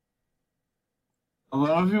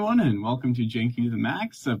Hello, everyone, and welcome to Janky to the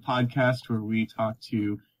Max, a podcast where we talk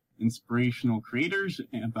to inspirational creators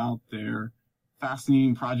about their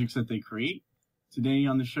fascinating projects that they create. Today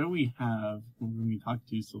on the show, we're going to be talking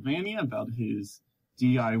to Sylvania about his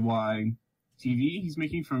DIY TV he's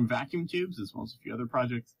making from vacuum tubes, as well as a few other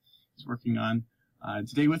projects he's working on.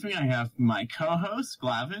 Today with me, I have my co-host,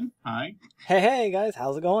 Glavin. Hi. Hey, guys,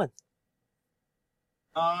 how's it going?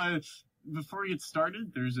 Before we get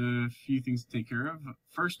started, there's a few things to take care of.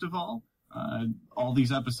 First of all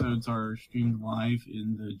these episodes are streamed live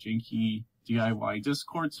in the Janky DIY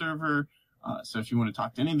Discord server. So if you want to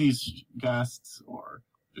talk to any of these guests or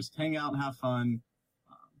just hang out and have fun,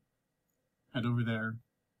 head over there.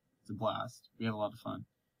 It's a blast. We have a lot of fun.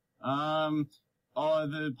 The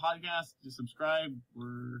podcast, just subscribe.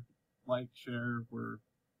 We're share.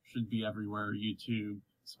 Should be everywhere. YouTube,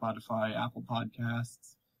 Spotify, Apple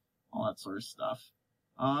Podcasts, all that sort of stuff.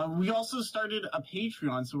 We also started a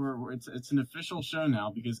Patreon, so it's an official show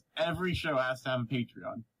now because every show has to have a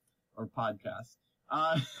Patreon or podcast.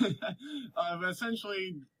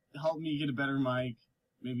 Essentially, help me get a better mic,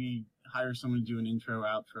 maybe hire someone to do an intro,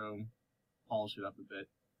 outro, polish it up a bit,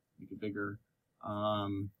 make it bigger.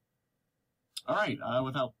 All right,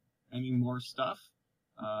 without any more stuff,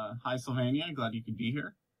 hi Sylvania, glad you could be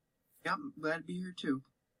here. Yep, glad to be here too.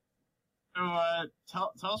 So,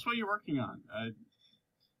 tell us what you're working on.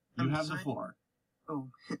 You have the floor. Oh,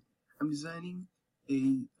 I'm designing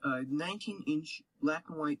a 19-inch black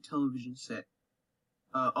and white television set.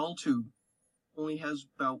 All tube. Only has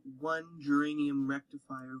about one geranium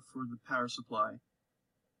rectifier for the power supply.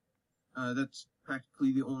 That's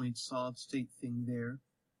practically the only solid-state thing there.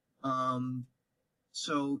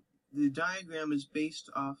 So the diagram is based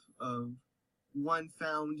off of one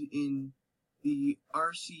found in the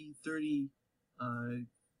RC30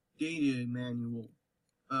 data manual,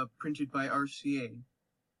 printed by RCA.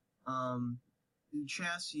 The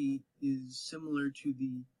chassis is similar to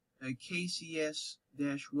the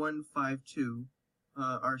KCS-152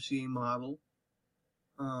 RCA model.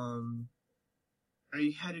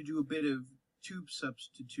 I had to do a bit of tube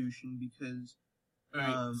substitution because...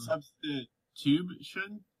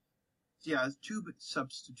 Substitution? Yeah, tube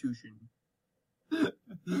substitution.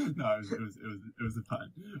 No, it was a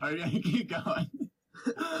pun. All right, keep going.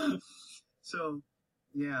 So,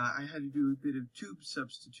 yeah, I had to do a bit of tube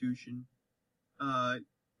substitution.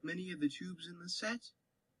 Many of the tubes in the set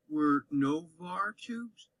were Novar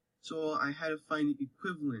tubes, so I had to find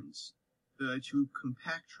equivalents to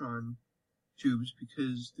Compactron tubes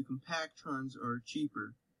because the Compactrons are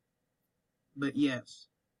cheaper. But yes,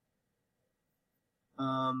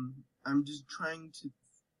 I'm just trying to.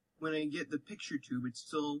 When I get the picture tube, it's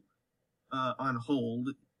still on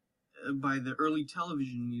hold by the Early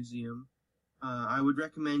Television Museum. I would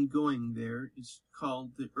recommend going there. It's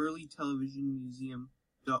called the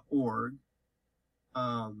earlytelevisionmuseum.org.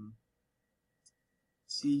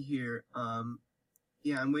 See here.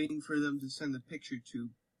 Yeah, I'm waiting for them to send the picture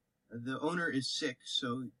tube. The owner is sick,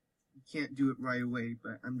 so you can't do it right away,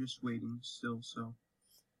 but I'm just waiting still, so.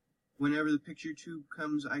 Whenever the picture tube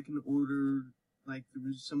comes, I can order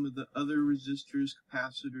some of the other resistors,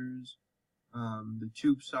 capacitors, the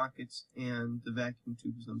tube sockets, and the vacuum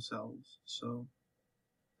tubes themselves. So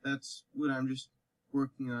that's what I'm just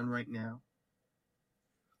working on right now.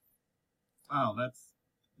 Wow, that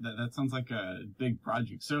sounds like a big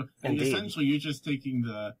project. So Indeed. Essentially, you're just taking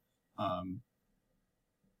the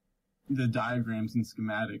diagrams and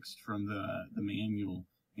schematics from the manual,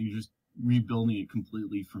 and you're just rebuilding it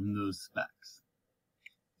completely from those specs.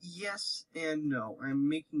 Yes and no. I'm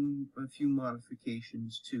making a few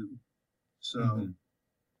modifications too. So,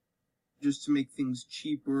 just to make things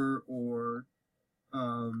cheaper or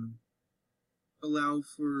allow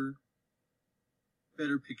for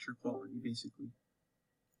better picture quality, basically.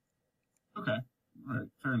 Okay, all right,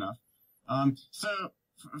 fair enough. So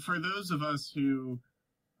for those of us who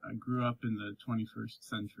grew up in the 21st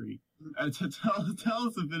century, tell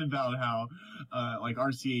us a bit about how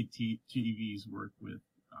RCA TVs work with.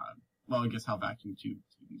 I guess how vacuum tube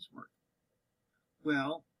TVs work.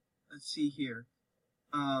 Well, let's see here.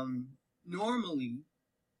 Normally,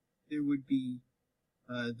 there would be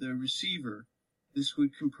the receiver. This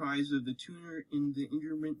would comprise of the tuner in the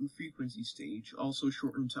intermittent frequency stage, also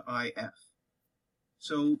shortened to IF.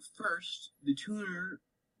 So first, the tuner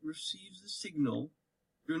receives the signal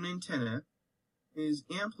through an antenna and is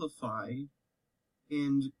amplified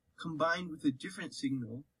and combined with a different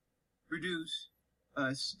signal, produce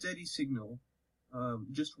a steady signal,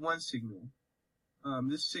 just one signal.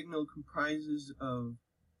 This signal comprises of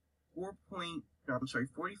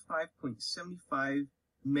 45.75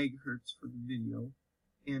 megahertz for the video,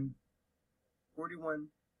 and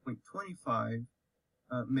 41.25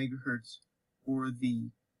 megahertz for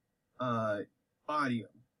the audio.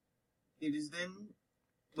 It is then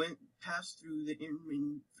passed through the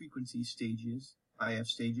intermittent frequency stages, IF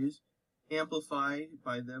stages, amplified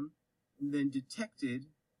by them, and then detected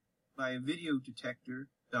by a video detector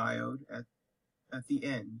diode at the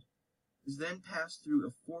end. It is then passed through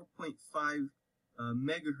a 4.5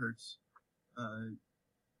 megahertz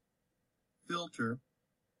filter,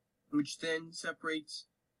 which then separates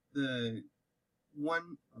the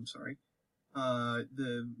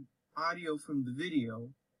audio from the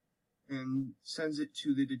video and sends it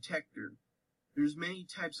to the detector. There's many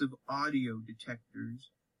types of audio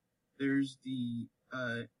detectors. There's the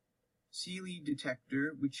Seeley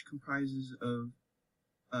detector, which comprises of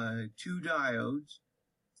 2 diodes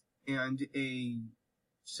and a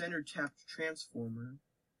center tapped transformer.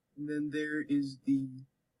 And then there is the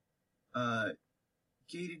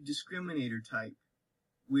gated discriminator type,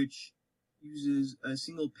 which uses a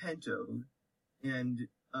single pentode and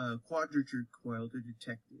a quadrature coil to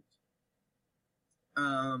detect it.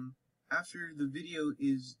 After the video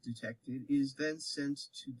is detected, it is then sent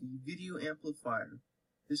to the video amplifier.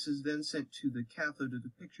 This is then sent to the cathode of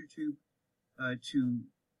the picture tube to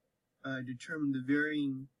determine the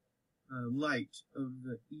varying light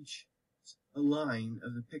of each line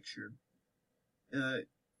of the picture.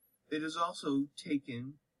 It is also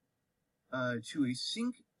taken to a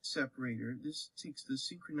sync separator. This takes the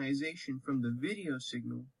synchronization from the video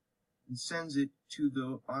signal and sends it to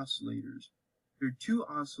the oscillators. There are 2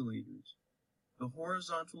 oscillators, the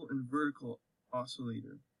horizontal and vertical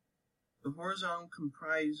oscillator. The horizontal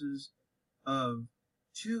comprises of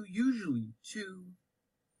usually two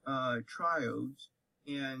triodes,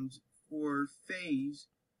 and for phase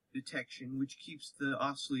detection, which keeps the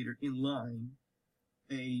oscillator in line,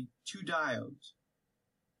 2 diodes.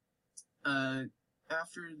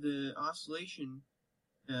 After the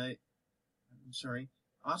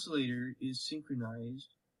oscillator is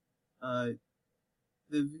synchronized,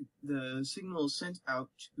 the signal is sent out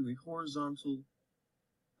to a horizontal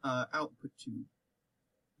output tube.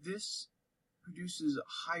 This produces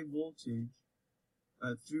high voltage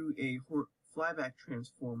through a flyback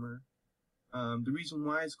transformer. The reason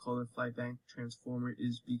why it's called a flyback transformer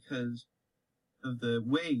is because of the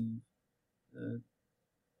wave.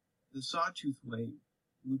 The sawtooth wave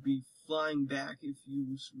would be flying back if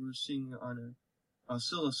you were seeing on an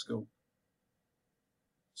oscilloscope.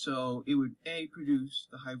 So it would A, produce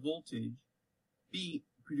the high voltage, B,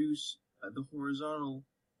 produce the horizontal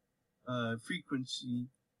frequency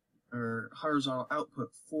or horizontal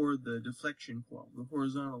output for the deflection coil, the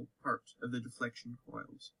horizontal part of the deflection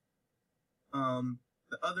coils. The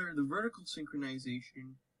vertical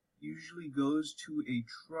synchronization usually goes to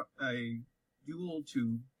a dual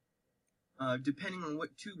tube. Depending on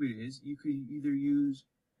what tube it is, you could either use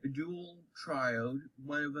a dual triode.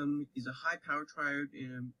 One of them is a high power triode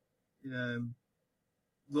and a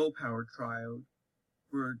low power triode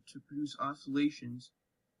to produce oscillations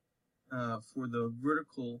for the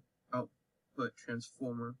vertical output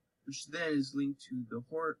transformer, which then is linked to the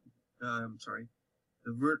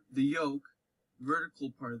yoke, vertical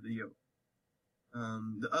part of the yoke.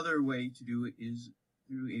 The other way to do it is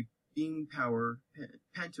through a beam power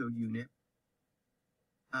pentode unit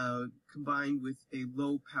combined with a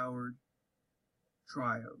low-powered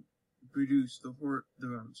triode to produce the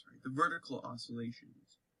vertical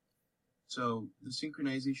oscillations. So the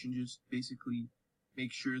synchronization just basically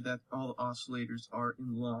makes sure that all the oscillators are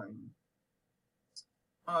in line.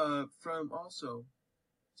 From also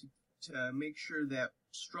to make sure that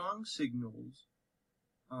strong signals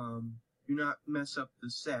do not mess up the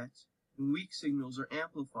set, and weak signals are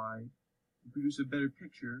amplified to produce a better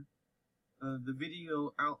picture. The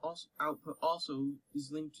video output also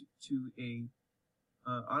is linked to a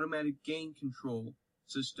automatic gain control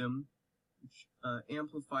system, which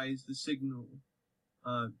amplifies the signal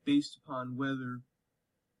based upon whether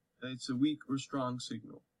it's a weak or strong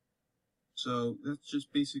signal. So that's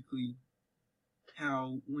just basically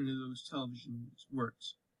how one of those televisions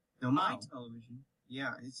works. Now my television,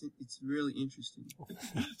 it's really interesting.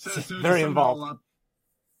 So Very involved.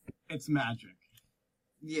 It's magic.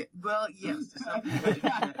 Yeah, well, yes.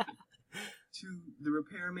 To the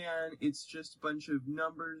repairman, it's just a bunch of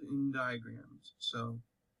numbers and diagrams. So,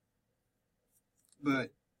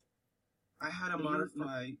 but I had to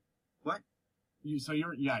modify what?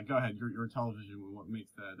 Go ahead. Your television. What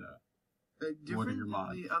makes that different your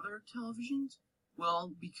mods? than the other televisions?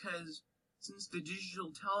 Well, because since the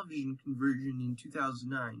digital television conversion in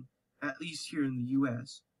 2009, at least here in the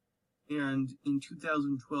U.S., and in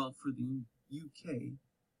 2012 for the UK,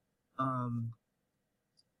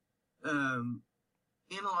 um,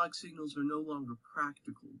 analog signals are no longer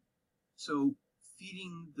practical. So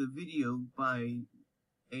feeding the video by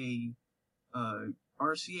a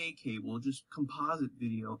RCA cable, just composite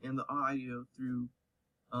video, and the audio through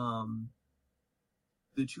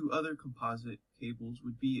the two other composite cables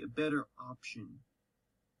would be a better option.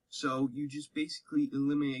 So you just basically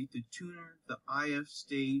eliminate the tuner, the IF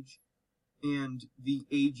stage, and the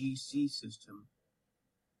AGC system,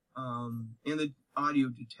 and the audio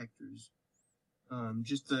detectors.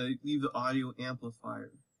 Just to leave the audio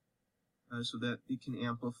amplifier, so that it can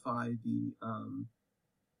amplify the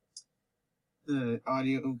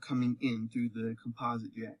audio coming in through the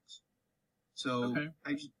composite jacks. So okay.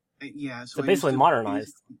 So basically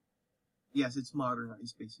modernized. Yes, it's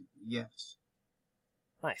modernized basically. Yes.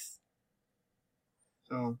 Nice.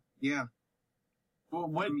 So yeah. Well,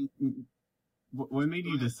 what made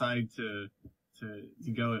you decide to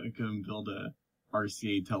go and build a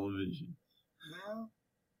RCA television? Well,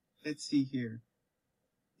 let's see here.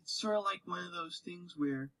 It's sort of like one of those things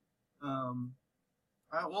where,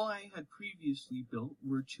 all I had previously built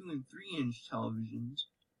were 2 and 3-inch televisions.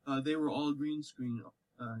 They were all green screen,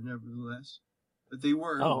 nevertheless, but they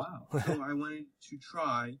were. Oh, wow. So I wanted to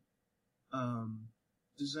try,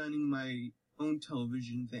 designing my own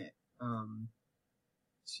television that,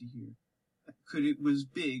 let's see here. It was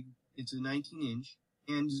big. It's a 19-inch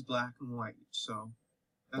and is black and white. So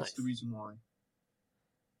that's nice. the reason why.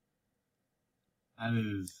 That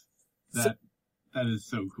is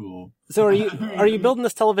so cool. So are you building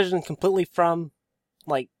this television completely from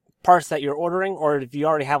like parts that you're ordering, or if you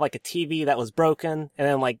already have like a TV that was broken and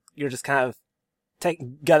then like you're just kind of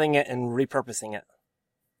gutting it and repurposing it?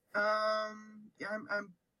 Yeah,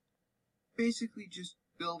 I'm basically just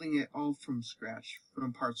building it all from scratch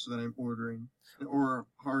from parts that I'm ordering or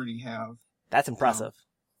already have. That's impressive.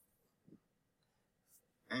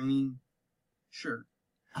 I mean, sure.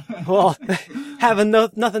 Well, having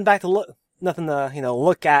nothing to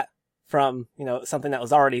look at from, something that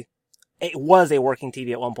was already, it was a working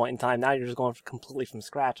TV at one point in time. Now you're just going completely from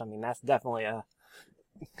scratch. I mean, that's definitely a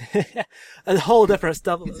whole different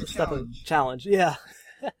stuff of challenge. Yeah.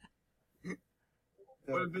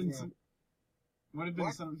 What have been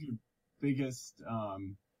some of your biggest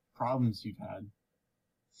problems you've had?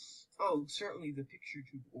 Oh, certainly the picture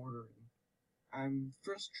tube ordering. I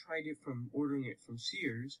first tried it from ordering it from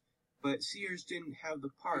Sears, but Sears didn't have the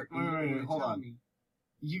part. Wait, hold on.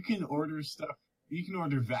 You can order stuff. You can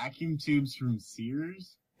order vacuum tubes from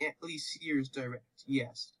Sears? At least Sears Direct,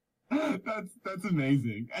 yes. That's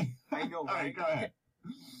amazing. I know, right? Alright, go ahead.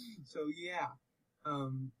 So yeah,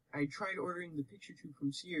 I tried ordering the picture tube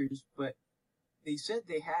from Sears, but they said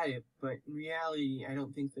they had it, but in reality, I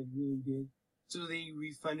don't think they really did. So they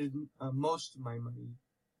refunded most of my money.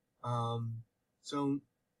 So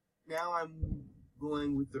now I'm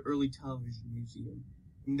going with the Early Television Museum.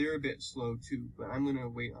 And they're a bit slow too, but I'm gonna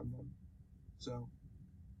wait on them. So.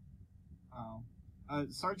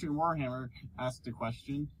 Sergeant Warhammer asked a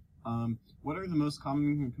question. What are the most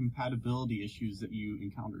common compatibility issues that you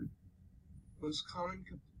encountered? Most common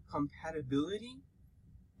compatibility?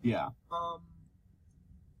 Yeah.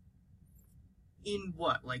 In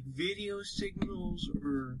what? Like video signals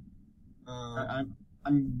or?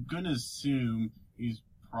 I'm gonna assume he's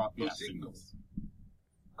signals.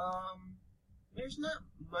 There's not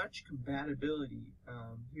much compatibility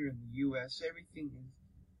here in the U.S. Everything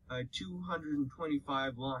is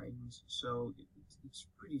 225 lines, so it's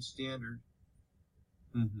pretty standard.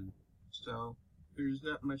 Mm-hmm. So there's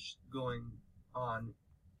not much going on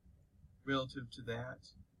relative to that.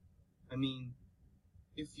 I mean,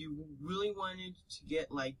 if you really wanted to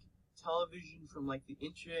get like television from like the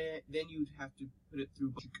internet, then you'd have to put it through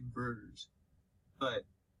a bunch of converters. But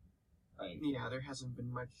right. Yeah, there hasn't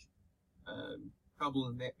been much trouble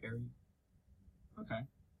in that area. Okay.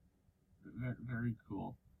 Very, very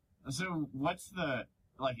cool. So what's the,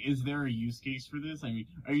 is there a use case for this? I mean,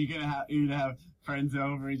 are you gonna have friends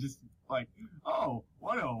over and just oh,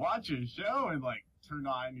 wanna watch a show and turn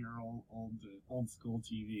on your old school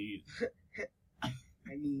TV?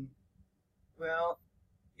 I mean, well,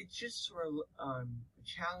 it's just sort of a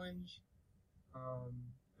challenge.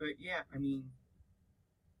 But yeah, I mean,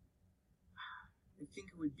 I think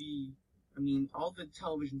it would be, all the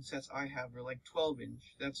television sets I have are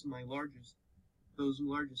 12-inch. That's my largest, those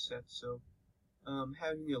largest sets. So,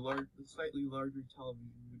 having a slightly larger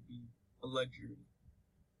television would be a luxury.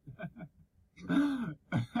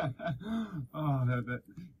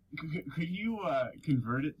 Could you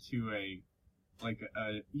convert it to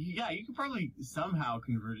you could probably somehow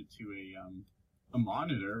convert it to a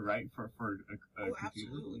monitor, right? For a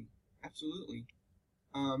computer. Absolutely.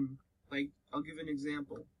 Like, I'll give an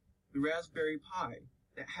example. The Raspberry Pi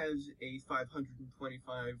that has a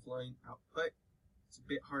 525 line output. It's a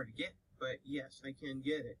bit hard to get, but yes, I can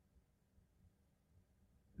get it.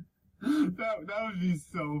 That would be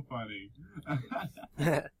so funny.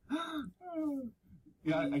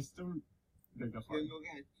 Yeah, I still. Yeah, go for it. Go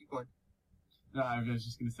ahead, keep going. No, I was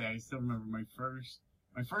just gonna say I still remember my first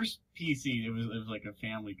PC. It was like a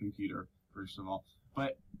family computer, first of all,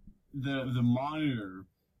 but the monitor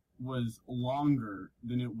was longer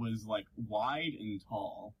than it was like wide and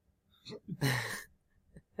tall.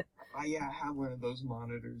 Yeah, I have one of those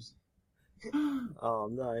monitors. Oh,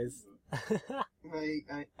 nice.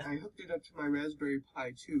 I hooked it up to my Raspberry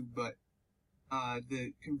Pi 2, but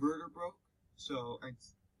the converter broke, so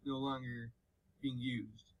it's no longer being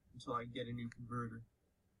used until I get a new converter.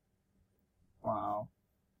 Wow.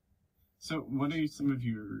 So, what are some of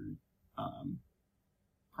your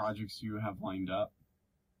projects you have lined up?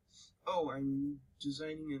 Oh, I'm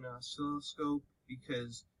designing an oscilloscope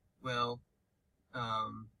because, well,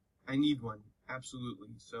 I need one,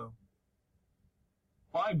 absolutely, so.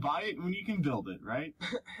 Why buy it when you can build it, right?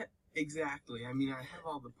 Exactly. I mean, I have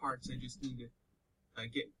all the parts, I just need to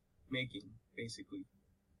get making, basically.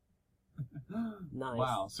 Nice.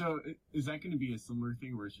 Wow. So, is that going to be a similar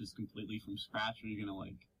thing where it's just completely from scratch, or are you going to,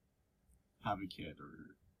 like, have a kit,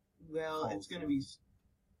 or... Well, it's going to be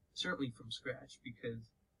certainly from scratch,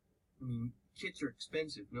 because, I mean, kits are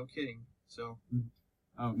expensive, no kidding, so...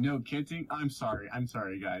 Oh, no kidding? I'm sorry,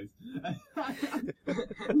 guys.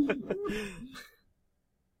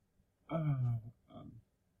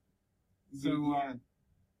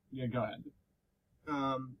 Yeah, go ahead.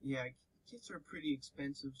 Yeah, kits are pretty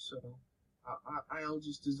expensive, so I'll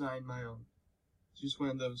just design my own. It's just one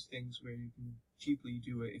of those things where you can cheaply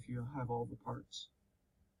do it if you have all the parts.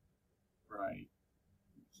 Right.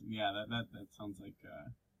 Yeah, that sounds like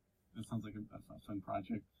a fun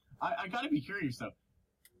project. I gotta be curious though.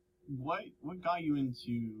 What got you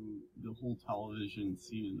into the whole television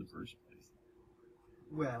scene in the first place?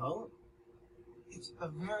 Well, it's a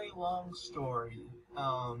very long story.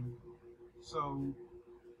 So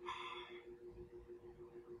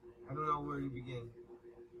I don't know where to begin.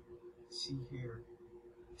 Let's see here.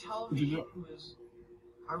 Television was...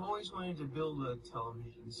 I've always wanted to build a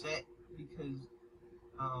television set because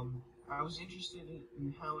I was interested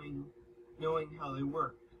in knowing how they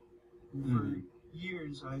work. And for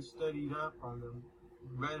years I studied up on them,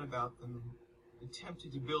 read about them, and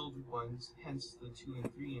attempted to build ones, hence the 2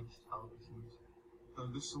 and 3 inch televisions. So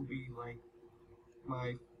this will be like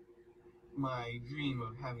my dream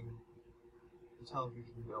of having a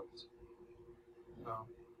television built. So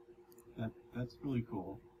that's really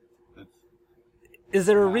cool. Is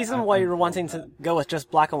there a reason why you're wanting to go with just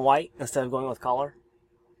black and white instead of going with color?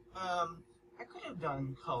 I could have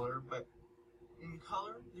done color, but in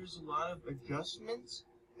color there's a lot of adjustments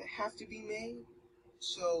that have to be made.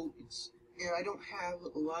 So I don't have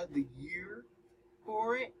a lot of the gear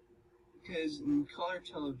for it, because in color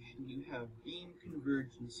television you have beam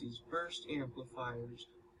convergences, burst amplifiers,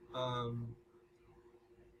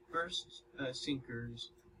 burst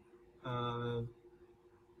sinkers,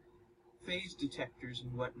 phase detectors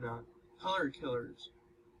and whatnot, color killers.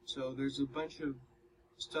 So there's a bunch of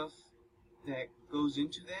stuff that goes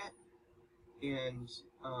into that, and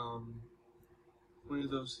one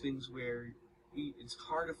of those things where it's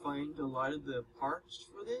hard to find a lot of the parts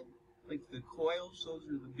for them, like the coils. Those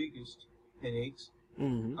are the biggest headaches.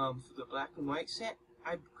 Mm-hmm. For the black and white set,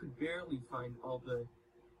 I could barely find all the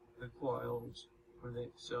coils for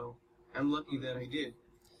it, so I'm lucky that I did.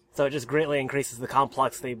 So it just greatly increases the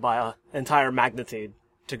complexity by an entire magnitude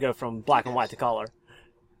to go from black and white to color.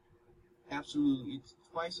 Absolutely, it's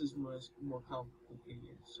twice as much more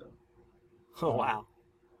complicated. So. Oh wow.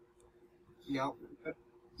 Yeah.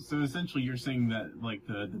 So essentially, you're saying that like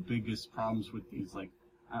the biggest problems with these, like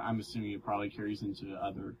I'm assuming it probably carries into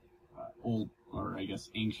other old, or I guess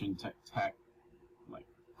ancient tech like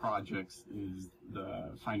projects, is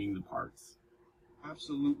the finding the parts.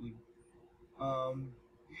 Absolutely.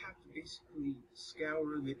 You have to basically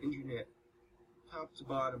scour the internet top to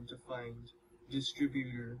bottom to find a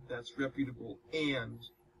distributor that's reputable and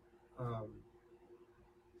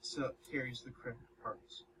carries the correct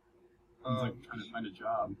parts. It's like trying to find a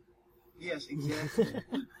job. Yes, exactly.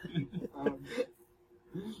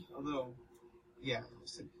 Although, yeah,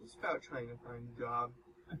 it's about trying to find a job.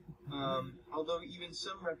 Although even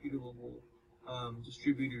some reputable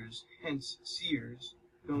distributors, hence Sears,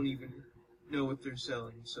 don't even know what they're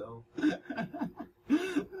selling, so...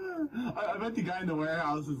 I bet the guy in the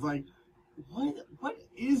warehouse is like, what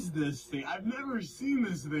is this thing? I've never seen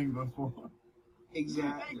this thing before.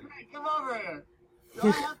 Exactly. Hey, Greg, come over here. Do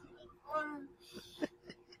I have to get a corner?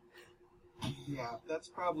 Yeah, that's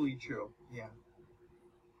probably true. Yeah.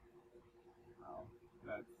 Wow,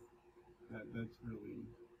 that's really.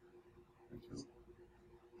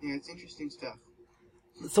 Yeah, it's interesting stuff.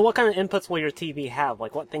 So what kind of inputs will your TV have?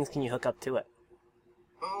 Like, what things can you hook up to it?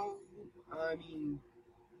 Oh, I mean,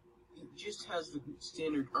 it just has the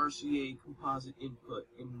standard RCA composite input,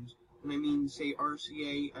 and when I mean say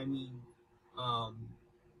RCA, I mean,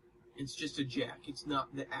 it's just a jack. It's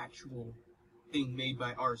not the actual thing made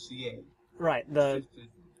by RCA. Right, It's just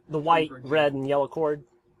the white, for red, and yellow cord.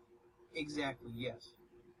 Exactly, yes.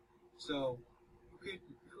 So, you could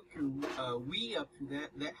hook your Wii up to that.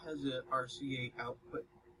 That has a RCA output.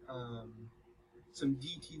 Some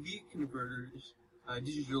DTV converters,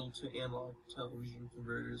 digital to analog television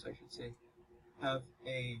converters, I should say, have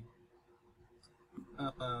a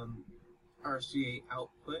RCA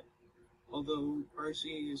output. Although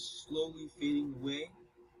RCA is slowly fading away,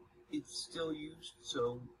 it's still used,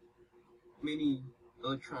 so many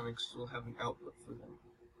electronics will have an output for them.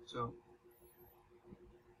 So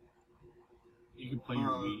You can play your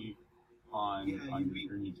Wii on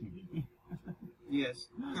your new TV. yes.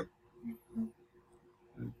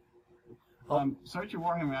 Sergeant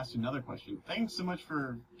Warhammer asked another question. Thanks so much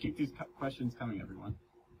for keep these questions coming, everyone.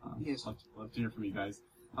 Yes. Love to hear from you guys.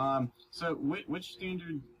 So which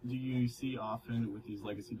standard do you see often with these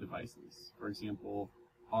legacy devices? For example,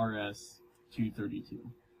 RS-232.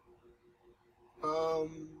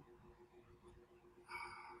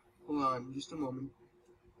 Hold on, just a moment.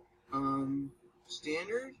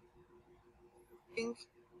 Standard? I think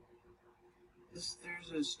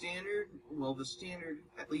there's a standard, well, the standard,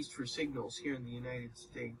 at least for signals here in the United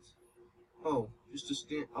States. Oh, just a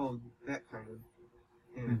that kind of.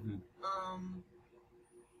 Yeah. Mm-hmm.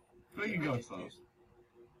 Well, you can go with just both. use-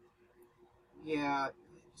 Yeah,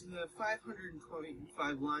 the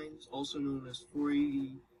 525 lines, also known as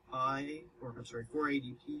 480i, or I'm sorry,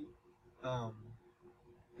 480p,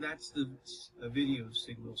 that's the video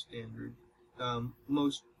signal standard.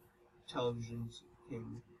 Most televisions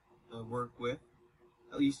can work with,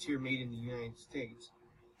 at least here made in the United States.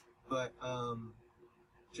 But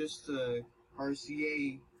just the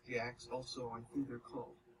RCA jacks, also I think they're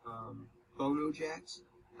called Bono jacks.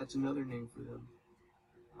 That's another name for them.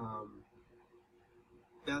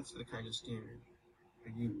 That's the kind of standard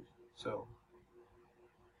I use. So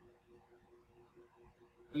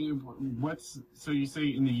So you say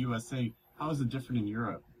in the USA? How is it different in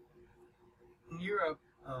Europe? in Europe,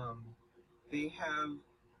 they have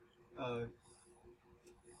I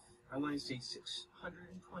want to say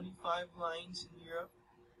 625 lines in Europe.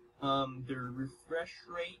 Their refresh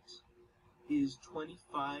rate is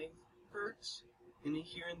 25 hertz, and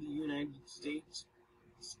here in the United States,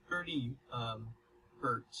 it's 30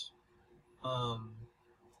 hertz.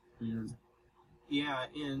 Weird. Yeah,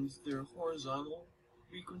 and their horizontal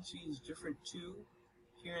frequency is different too.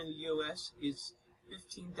 Here in the US, it's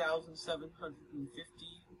 15,750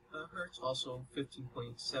 hertz, also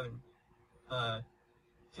 15.7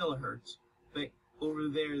 kilohertz. But over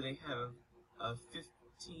there, they have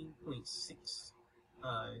 15.6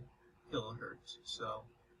 kilohertz. So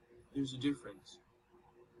there's a difference.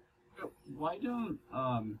 Why don't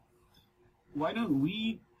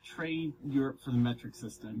we trade Europe for the metric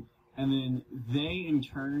system, and then they in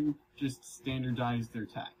turn just standardize their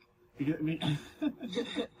tech? Because, I mean,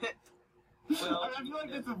 Well, I feel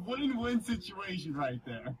like that's a win-win situation right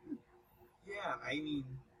there. yeah, I mean,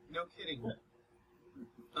 no kidding.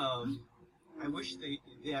 I wish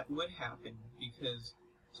that would happen, because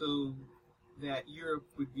so that Europe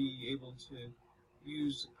would be able to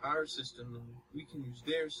use our system and we can use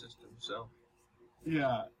their system. So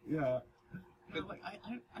Yeah. But like,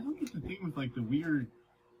 I don't get the thing with like the weird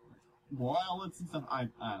wall outlets and stuff. I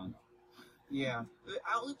don't know. yeah, the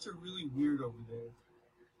outlets are really weird over there.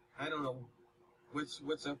 I don't know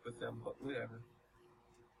what's up with them, but whatever.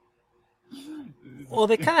 Well,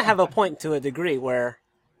 they kind of have a point to a degree where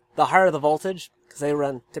the higher the voltage, because they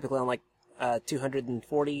run typically on like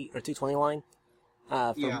 240 or 220 line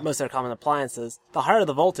for Yeah. most of their common appliances, the higher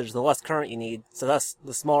the voltage, the less current you need. So thus,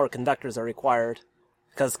 the smaller conductors are required,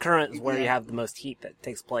 because current is where you have the most heat that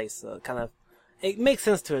takes place. So it makes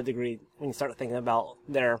sense to a degree when you start thinking about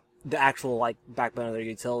the actual like backbone of their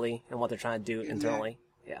utility and what they're trying to do internally.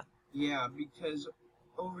 Yeah. Yeah, because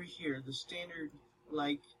over here the standard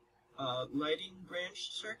lighting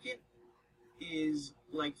branch circuit is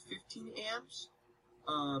like 15 amps.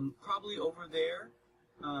 Probably over there,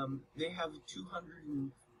 they have a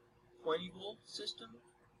 220 volt system.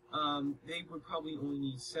 they would probably only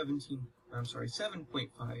need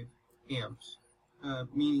 7.5 amps,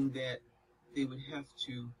 meaning that they would have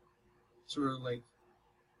to sort of like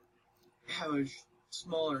have a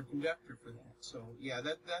smaller conductor for that. So yeah,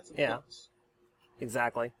 that's a plus.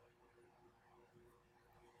 Exactly.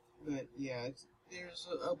 But yeah, there's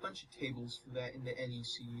a bunch of tables for that in the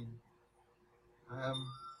NEC, and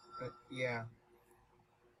but yeah.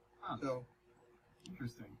 Huh. So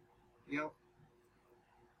Interesting. Yep.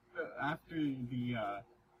 After the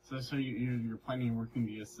so you're planning on working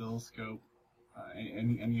the oscilloscope.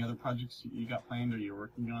 Any other projects you got planned or you're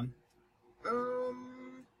working on?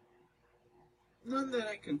 None that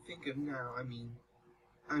I can think of now. I mean,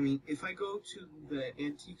 if I go to the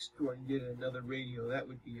antique store and get another radio, that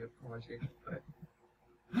would be a project. But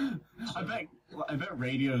I bet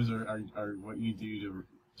radios are what you do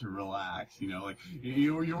to relax. You know, like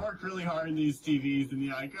you work really hard in these TVs, and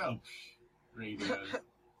you're like, oh, radios,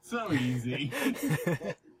 so easy.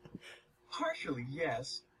 Partially,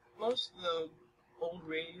 yes. Most of the old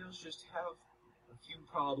radios just have a few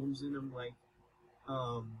problems in them, like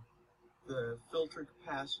the filter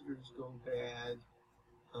capacitors go bad,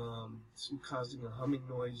 some causing a humming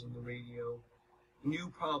noise in the radio. A new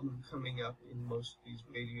problem coming up in most of these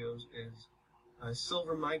radios is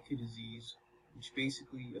silver mica disease, which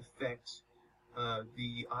basically affects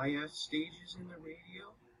the IF stages in the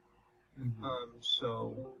radio. Mm-hmm.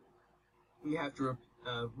 So we have to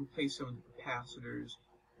replace some of the capacitors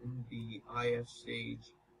in the IF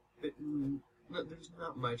stage. But there's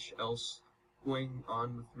not much else going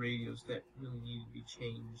on with radios that really need to be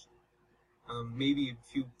changed. Maybe a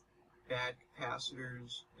few bad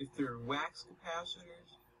capacitors. If they're wax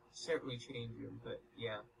capacitors, certainly change them, but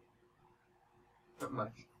yeah, not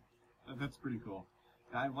much. That's pretty cool.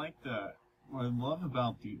 I like what I love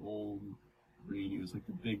about the old radios, like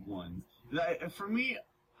the big ones. For me,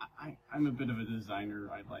 I'm a bit of a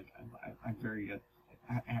designer. I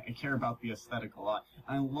care about the aesthetic a lot.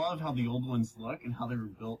 I love how the old ones look and how they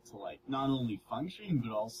were built to like not only function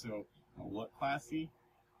but also look classy.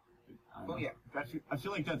 Oh yeah. I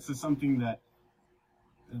feel like that's something that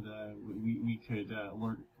we could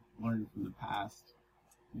learn from the past.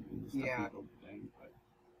 The stuff Yeah. we build today, but.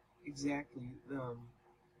 Exactly.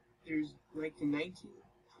 There's like the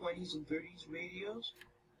 1920s and 30s radios.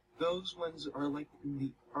 Those ones are like in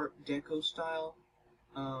the Art Deco style.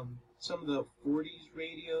 Some of the 40s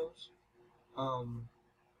radios are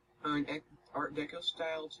in Art Deco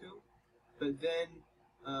style too. But then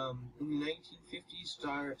in the 1950s,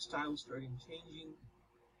 style started changing,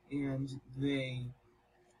 and they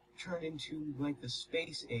turned into like the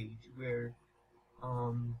space age, where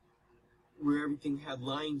everything had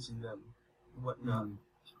lines in them and whatnot.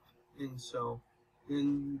 And so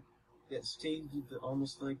then that stayed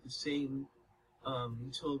almost like the same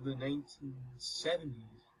until the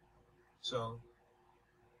 1970s. So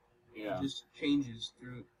Yeah. it just changes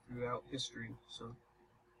throughout history. So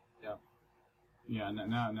Yeah,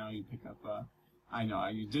 now you pick up, I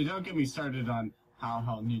know, don't get me started on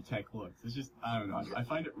how new tech looks. It's just, I don't know, I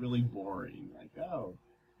find it really boring. Like, oh,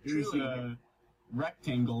 here's Truly. a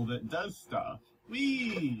rectangle that does stuff.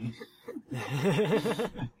 Whee!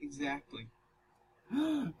 exactly.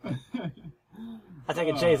 I take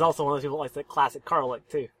it Jay's also one of those people that likes the classic car look,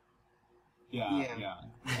 too. Yeah.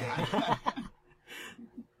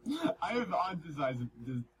 I have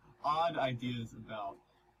odd ideas about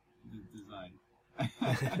the design.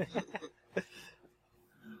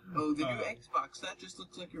 Oh, the new Xbox, that just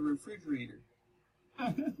looks like a refrigerator.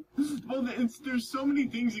 Well, there's so many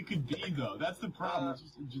things it could be, though. That's the problem. It's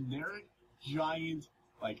just a generic, giant,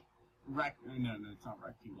 like, no, it's not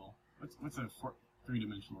rectangle. What's a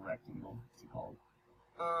three-dimensional rectangle? What's it called?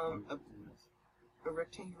 A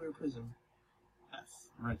rectangular prism.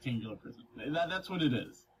 Yes, a rectangular prism. That's what it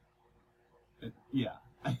is. Yeah.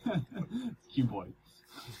 Cuboid.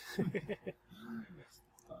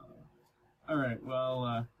 Alright,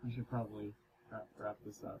 well, we should probably wrap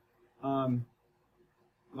this up.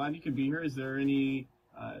 Glad you could be here. Is there any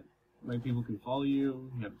way people can follow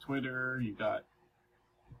you? You have Twitter, you got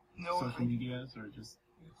social medias, or just...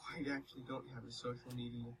 I actually don't have a social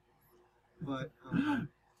media. But,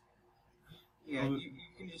 yeah, you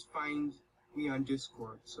can just find me on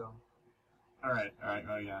Discord, so... Alright,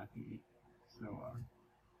 oh yeah. So,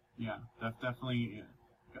 yeah, definitely, yeah.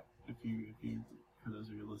 If you, for those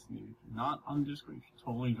of you listening, if you're not on Discord, you should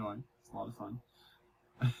totally join. It's a lot of fun.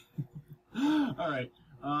 Alright,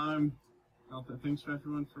 well, thanks for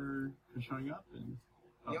everyone for showing up, and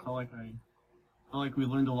I felt like we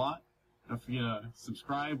learned a lot. Don't forget to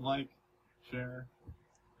subscribe, like, share.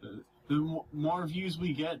 more views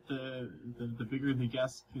we get, the bigger the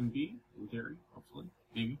guest can be, in theory, hopefully,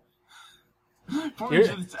 maybe.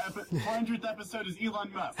 400th episode is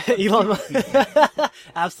Elon Musk. Elon Musk.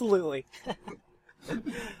 Absolutely.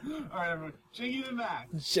 Alright, everyone. Janky to the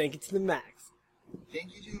max. Janky to the max.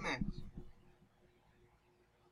 Thank you to the max.